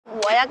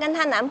我要跟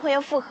她男朋友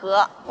复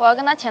合，我要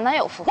跟她前男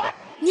友复合。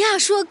你俩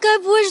说该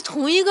不会是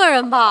同一个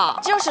人吧？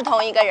就是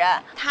同一个人，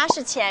他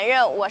是前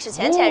任，我是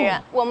前前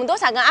任，我们都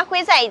想跟阿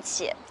辉在一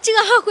起。这个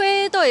阿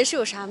辉到底是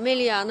有啥魅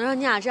力啊，能让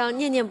你俩这样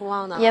念念不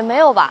忘的？也没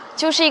有吧，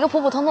就是一个普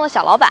普通通的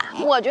小老板。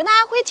我觉得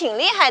阿辉挺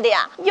厉害的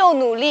呀，又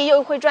努力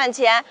又会赚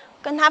钱。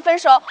跟他分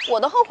手，我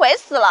都后悔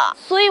死了。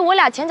所以我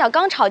俩前脚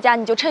刚吵架，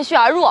你就趁虚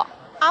而入。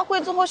阿辉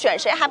最后选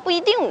谁还不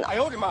一定呢。哎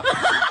呦我的妈！阿辉，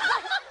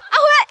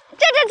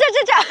这。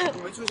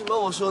你们就是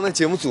问我说那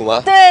节目组吗？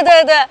对。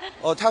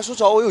哦，他说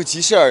找我有急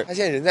事儿，他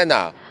现在人在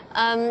哪？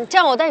这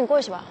样我带你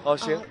过去吧。哦，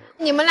行。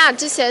你们俩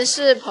之前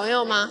是朋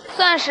友吗？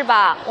算是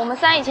吧，我们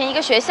仨以前一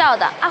个学校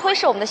的，阿辉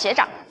是我们的学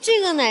长。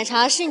这个奶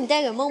茶是你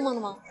带给梦梦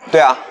的吗？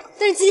对啊。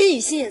但是今天雨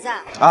欣也在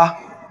啊，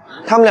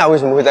他们俩为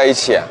什么会在一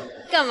起？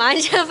干嘛？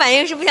你这个反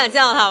应是不想见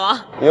到他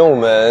吗？因为我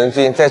们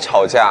最近在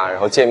吵架，然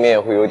后见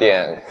面会有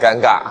点尴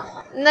尬。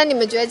那你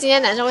们觉得今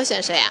天男生会选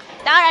谁啊？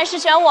当然是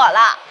选我了。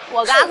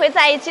我跟阿辉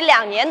在一起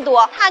2年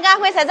多，他跟阿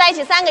辉才在一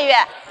起3个月，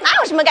哪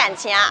有什么感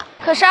情啊？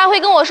可是阿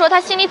辉跟我说，他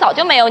心里早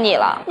就没有你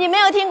了。你没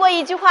有听过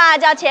一句话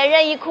叫“前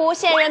任一哭，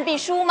现任必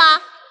输”吗？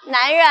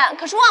男人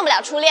可是忘不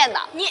了初恋的。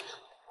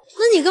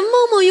那你跟梦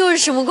梦又是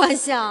什么关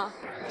系啊？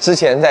之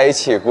前在一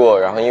起过，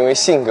然后因为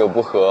性格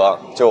不合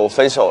就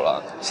分手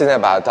了，现在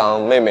把她当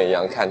妹妹一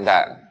样看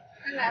待。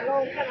他来了，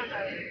我看到他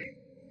了。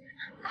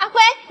阿辉，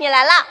你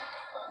来了，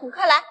你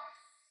快来。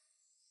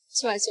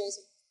去吧，去。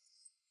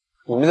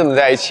你们怎么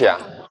在一起啊？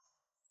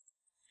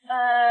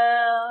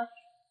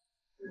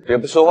别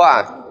不说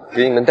话，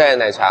给你们带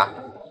奶茶，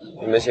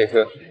你们谁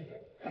喝？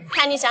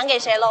看你想给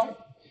谁喽。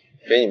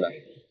给你们。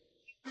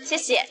谢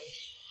谢。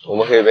我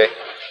们喝一杯。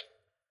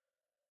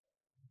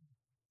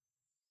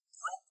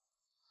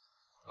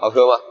好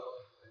喝吗？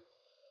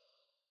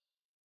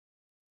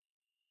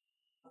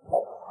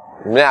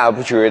你们俩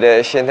不觉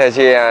得现在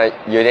这样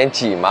有点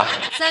挤吗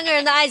？3个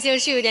人的爱情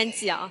是有点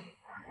挤啊。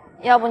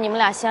要不你们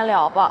俩先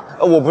聊吧。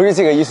我不是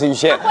这个意思，雨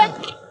欣。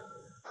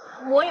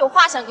我有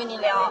话想跟你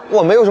聊。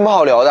我没有什么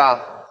好聊的。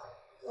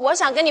我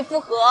想跟你复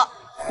合。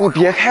你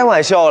别开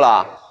玩笑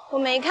了。我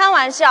没开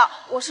玩笑，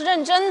我是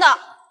认真的。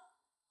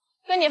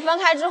跟你分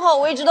开之后，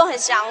我一直都很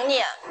想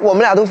你。我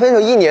们俩都分手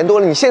1年多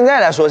了，你现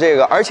在来说这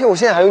个，而且我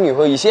现在还有女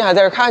朋友，雨欣还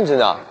在这看着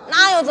呢。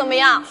那又怎么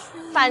样？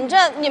反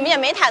正你们也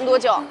没谈多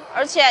久，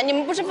而且你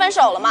们不是分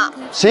手了吗？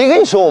谁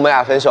跟你说我们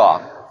俩分手啊？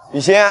雨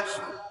欣，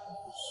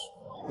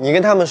你跟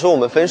他们说我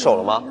们分手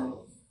了吗？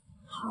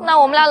那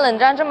我们俩冷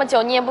战这么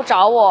久，你也不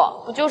找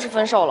我，不就是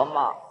分手了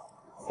吗？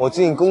我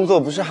最近工作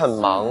不是很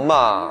忙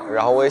嘛，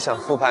然后我也想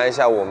复盘一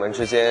下我们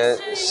之间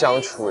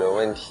相处的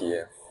问题。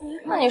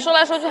那你说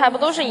来说去还不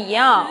都是一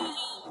样？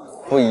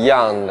不一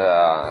样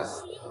的，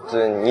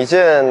你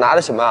这拿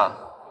的什么啊？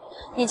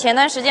你前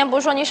段时间不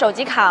是说你手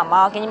机卡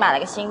吗？给你买了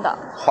个新的。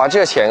花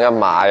这钱干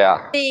嘛呀？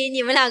所以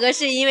你们2个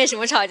是因为什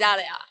么吵架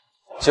了呀？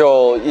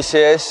就一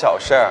些小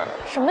事儿。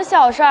什么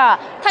小事儿？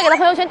他给他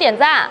朋友圈点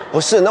赞。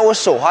不是，那我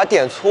手滑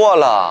点错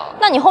了。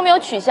那你后面有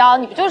取消，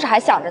你不就是还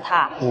想着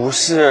他？不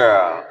是。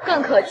更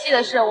可气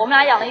的是，我们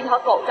俩养了一条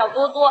狗叫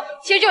多多，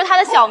其实就是他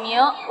的小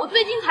名，我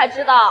最近才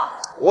知道。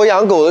我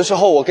养狗的时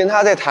候，我跟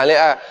他在谈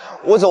恋爱，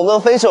我总不能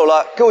分手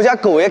了，给我家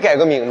狗也改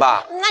个名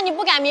吧？那你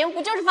不改名，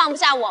不就是放不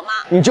下我吗？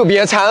你就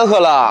别掺和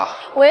了。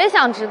我也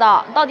想知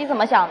道到底怎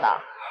么想的。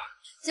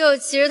就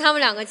其实他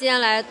们2个今天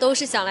来都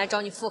是想来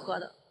找你复合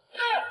的。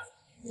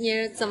你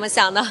是怎么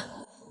想的？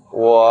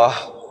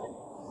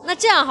那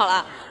这样好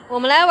了，我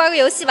们来玩个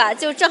游戏吧，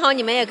就正好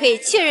你们也可以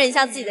确认一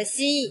下自己的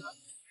心意，好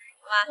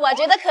吧？我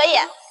觉得可以。3、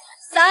2、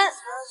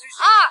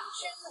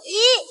1，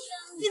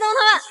激动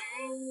他们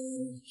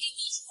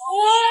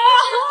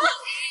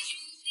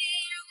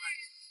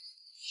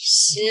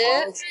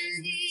！10，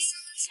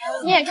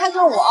你也看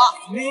看我。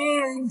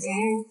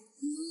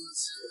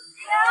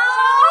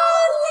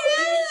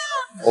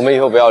我们以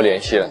后不要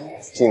联系了，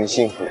祝你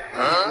幸福。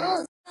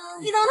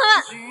激动他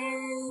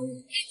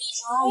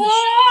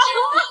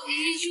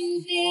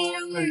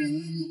们！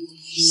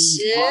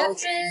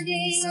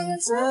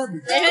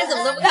男生怎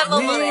么都不看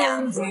梦梦的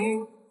呀？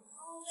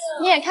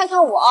你也看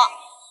看我。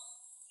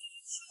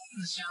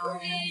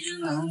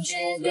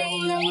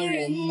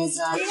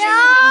天啊！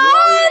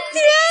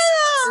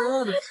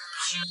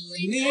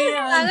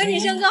哪个女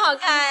生更好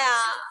看呀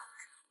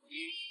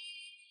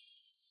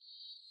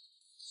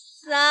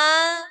？3、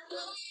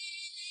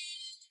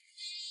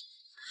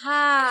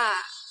2、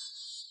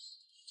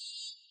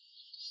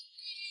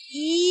1，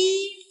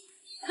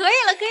可以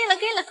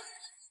了，你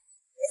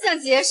想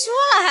结束了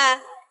还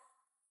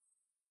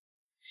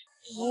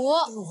？5、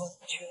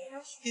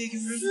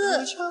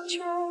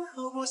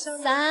4、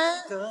3、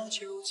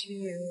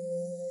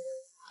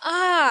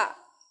2、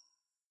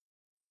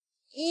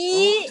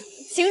1，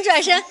请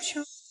转身。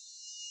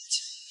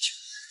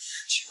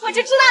我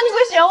就知道你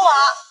会选我。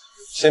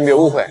先别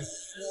误会，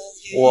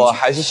我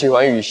还是喜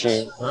欢雨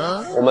欣。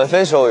我们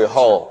分手以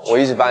后，我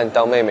一直把你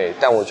当妹妹，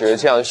但我觉得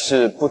这样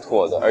是不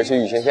妥的，而且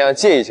雨欣非常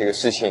介意这个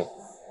事情。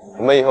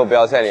我们以后不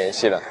要再联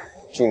系了，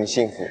祝你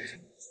幸福。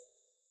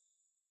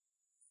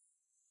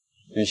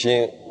雨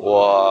欣，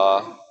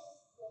我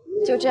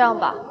就这样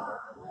吧。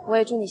我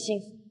也祝你幸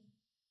福。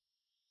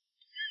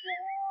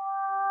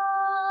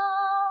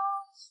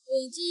我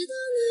知道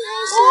你还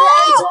是爱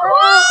着我，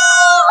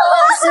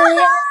所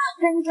有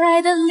分开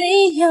的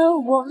理由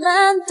我们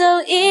都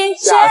已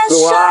接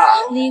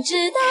受。你知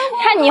道，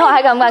看你以后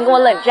还敢不敢跟我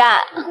冷战？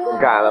不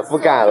敢了，不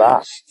敢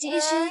了。即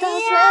使到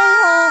最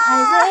后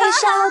还微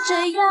笑着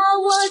要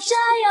我加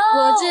油，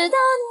我知道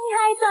你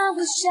还放不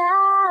下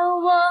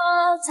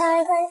我，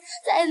才会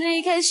在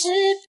离开时。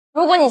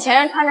如果你前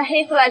任穿着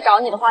黑丝来找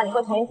你的话，你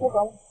会同意复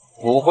合吗？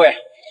不会。哇！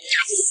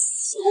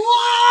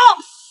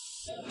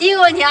第一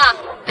个问题啊，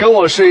跟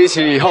我睡一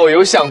起以后，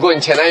有想过你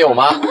前男友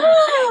吗？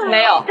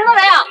没有，真的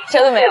没有，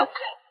真的没有。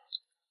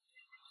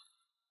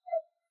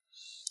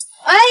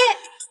哎，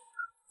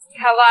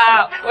看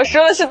吧，我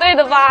说的是对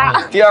的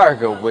吧？第二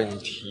个问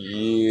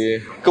题，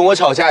跟我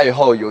吵架以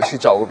后，有去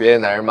找过别的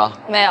男人吗？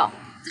没有。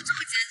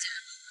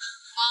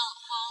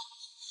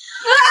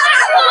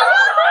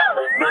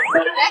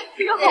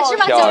是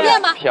吧？狡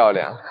辩吗？漂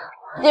亮。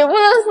也不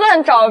能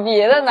算找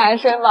别的男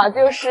生吧，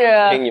就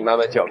是听你慢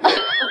慢狡辩。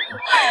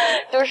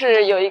就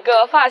是有一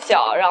个发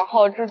小，然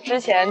后就之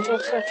前就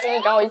出去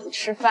找我一起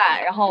吃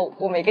饭，然后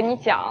我没跟你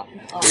讲。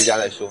回家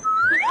再说。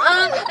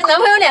啊，男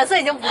朋友脸色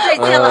已经不对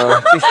劲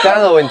了。第三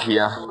个问题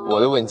啊，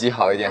我的吻技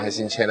好一点，还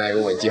是你前男友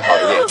吻技好一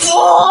点？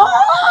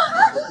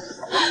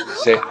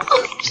谁？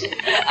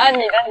啊，你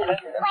的。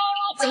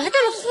怎么还带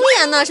着敷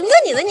衍呢？什么叫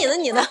你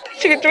的？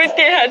这个追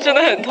电下真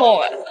的很痛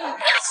哎！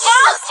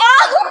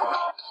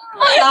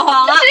撒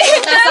谎了，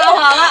撒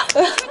谎了。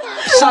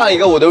上一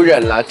个我都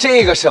忍了，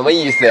这个什么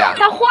意思呀？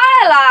它坏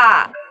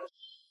了，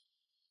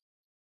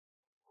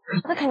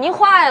那肯定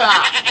坏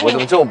了。我怎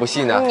么这么不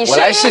信呢？你我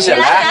来试试，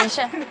来。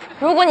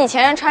如果你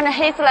前任穿着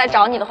黑丝来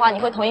找你的话，你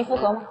会同意复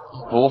合吗？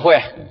不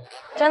会。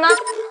真的？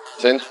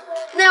真的。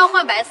那要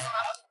换白丝吗？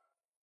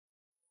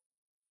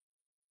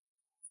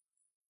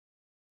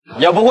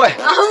也不会。啊，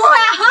不会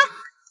啊。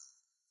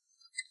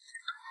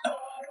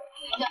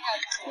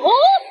哦。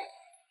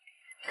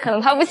可能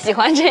他不喜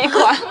欢这一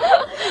款。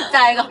再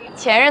来一个，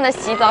前任的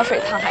洗澡水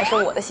烫还是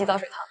我的洗澡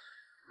水烫？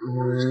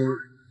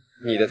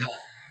你的烫。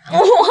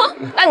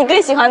那你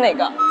更喜欢哪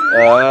个？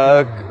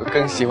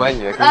更喜欢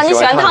你的。啊，你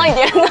喜欢烫一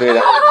点的。对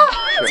的。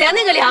前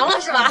那个凉了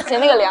是吧？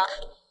前那个凉。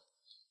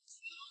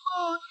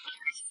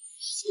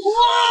哇，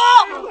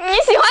你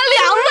喜欢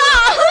凉的？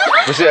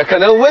不是，可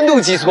能温度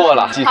记错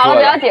了。好了，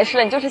不要解释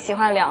了，你就是喜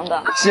欢凉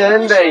的。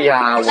真的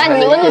呀？那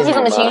你温度记这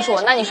么清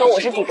楚，那你说我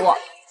是几度？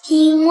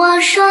听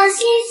我说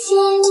谢谢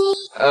你。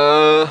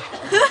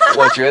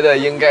我觉得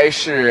应该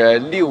是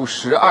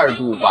62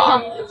度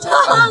吧。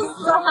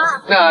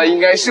那应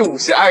该是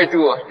52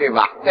度，对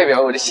吧？代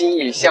表我的心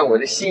意像我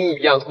的心一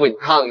样滚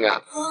烫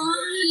啊。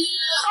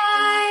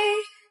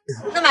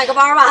那买个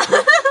包吧。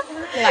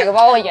买个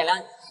包我原谅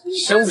你。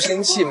生不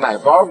生气买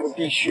包不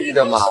必须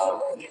的嘛，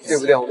对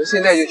不对？我们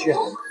现在就去。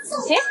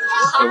行，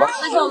走吧。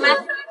那是我们。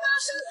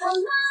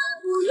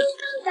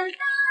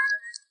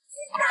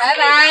拜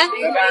拜。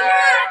拜拜。